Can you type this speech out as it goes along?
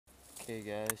Okay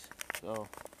guys, so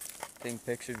taking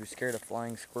pictures. We scared a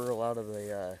flying squirrel out of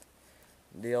the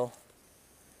deal.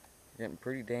 We're getting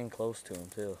pretty dang close to him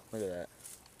too. Look at that.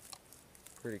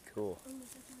 Pretty cool.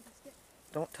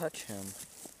 Don't touch him.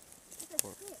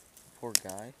 Poor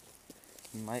guy.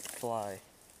 He might fly.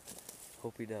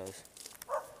 Hope he does.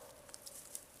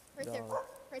 Right there.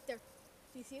 Right there.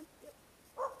 Do you see him? Yep.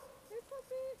 Here,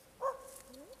 puppy.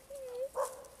 Okay.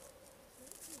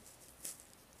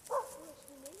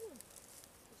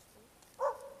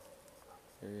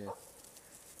 There he is.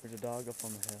 There's a dog up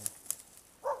on the hill.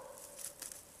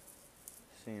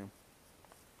 See him.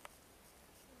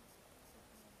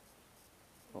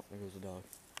 Oh, there goes the dog.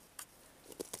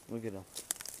 Look at him.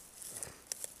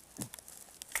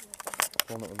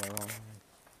 Pulling it with my wrong hand.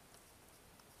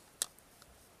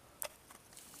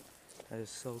 That is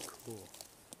so cool.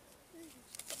 Where is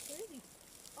he?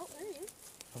 Oh, there he is.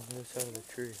 On the other side of the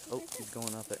tree. Oh, he's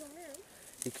going up it.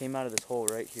 He came out of this hole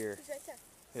right here. He's right there.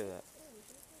 Look at that.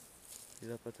 He's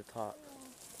up at the top.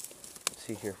 Let's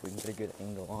see here if we can get a good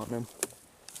angle on him.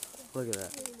 Look at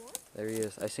that. There he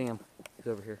is. I see him. He's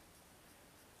over here.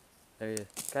 There he is.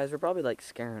 Guys, we're probably like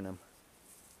scaring him.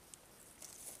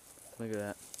 Look at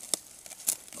that.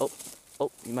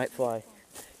 Oh, he might fly.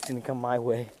 He's gonna come my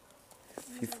way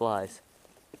if he flies.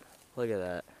 Look at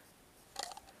that.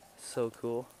 So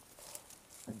cool.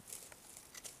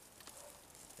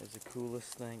 It's the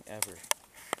coolest thing ever.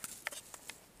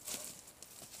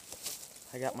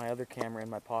 I got my other camera in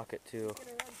my pocket too.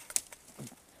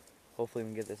 Hopefully we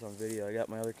can get this on video. I got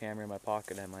my other camera in my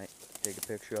pocket. I might take a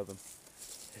picture of him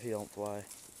if he don't fly.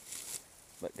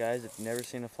 But guys, if you've never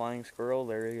seen a flying squirrel,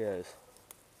 there he is.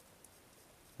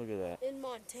 Look at that. In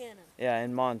Montana. Yeah,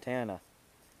 in Montana.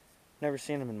 Never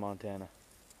seen him in Montana.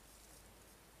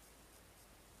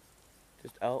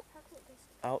 Just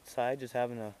outside, just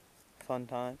having a fun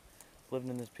time, living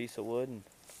in this piece of wood, and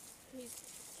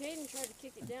Caden tried to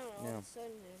kick it down, and all of a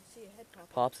sudden I see a head pop.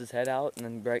 Pops his head out, and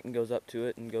then Brighton goes up to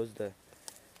it and goes to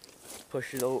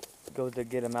push it, goes to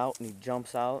get him out, and he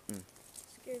jumps out, and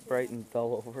Brighton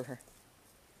fell over.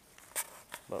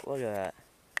 But look at that.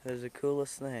 That is the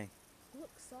coolest thing. Look,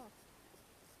 soft.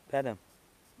 Pet him.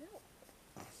 No.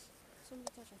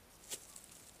 Somebody touch him.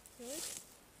 Really?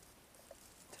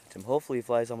 Touch him. Hopefully he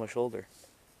flies on my shoulder,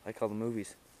 like all the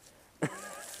movies.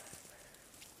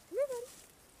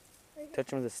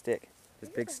 Touch him with a stick. This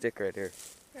big stick right here.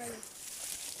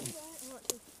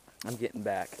 I'm getting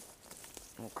back.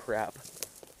 Oh crap.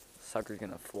 Sucker's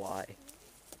gonna fly.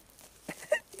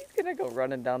 He's gonna go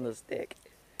running down the stick.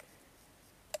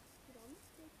 Come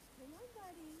on,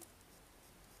 buddy.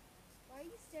 Why are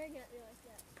you staring at me like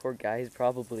that? Poor guy, he's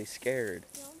probably scared.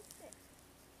 Get on the stick.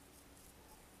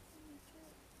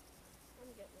 I'm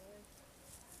getting away.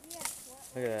 Yeah,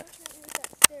 Look at that.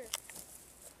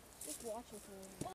 Just watching for him.